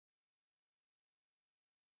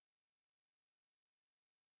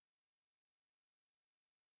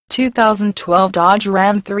2012 Dodge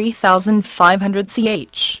Ram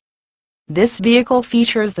 3500ch. This vehicle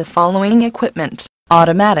features the following equipment: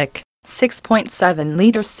 automatic,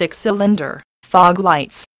 6.7-liter 6-cylinder, fog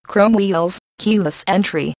lights, chrome wheels, keyless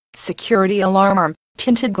entry, security alarm,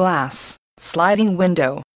 tinted glass, sliding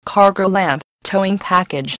window, cargo lamp, towing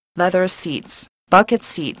package, leather seats, bucket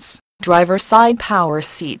seats, driver's side power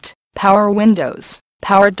seat, power windows,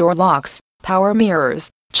 power door locks, power mirrors,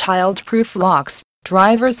 child-proof locks,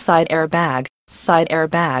 driver's side airbag,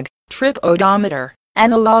 trip odometer,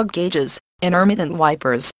 analog gauges, intermittent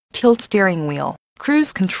wipers, tilt steering wheel,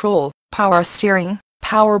 cruise control, power steering,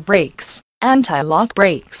 power brakes, anti-lock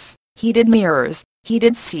brakes, heated mirrors,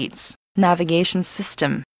 heated seats, navigation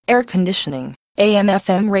system, air conditioning,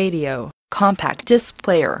 AM/FM radio, compact disc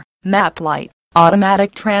player, map light,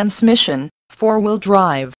 automatic transmission, four-wheel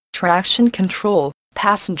drive, traction control,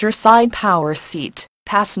 passenger side power seat,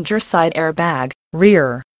 passenger side airbag,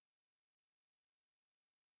 rear